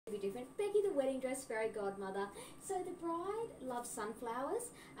Different. Becky the wedding dress fairy godmother. So the bride loves sunflowers.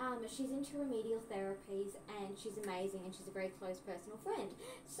 She's into remedial therapies and she's amazing and she's a very close personal friend.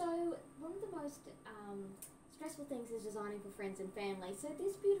 So one of the most stressful things is designing for friends and family. So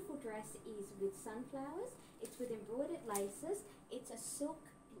this beautiful dress is with sunflowers. It's with embroidered laces. It's a silk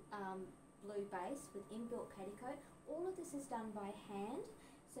blue base with inbuilt petticoat. All of this is done by hand.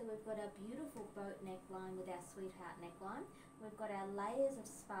 So we've got our beautiful boat neckline with our sweetheart neckline. We've got our layers of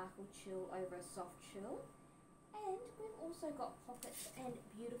sparkle tulle over a soft tulle. And we've also got pockets and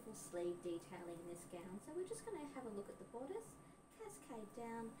beautiful sleeve detailing in this gown. So we're just going to have a look at the bodice, cascade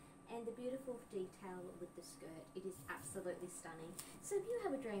down, and the beautiful detail with the skirt. It is absolutely stunning. So if you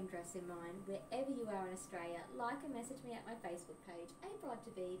have a dream dress in mind, wherever you are in Australia, like and message me at my Facebook page,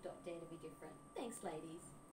 abride2be.dare2be different. Thanks, ladies.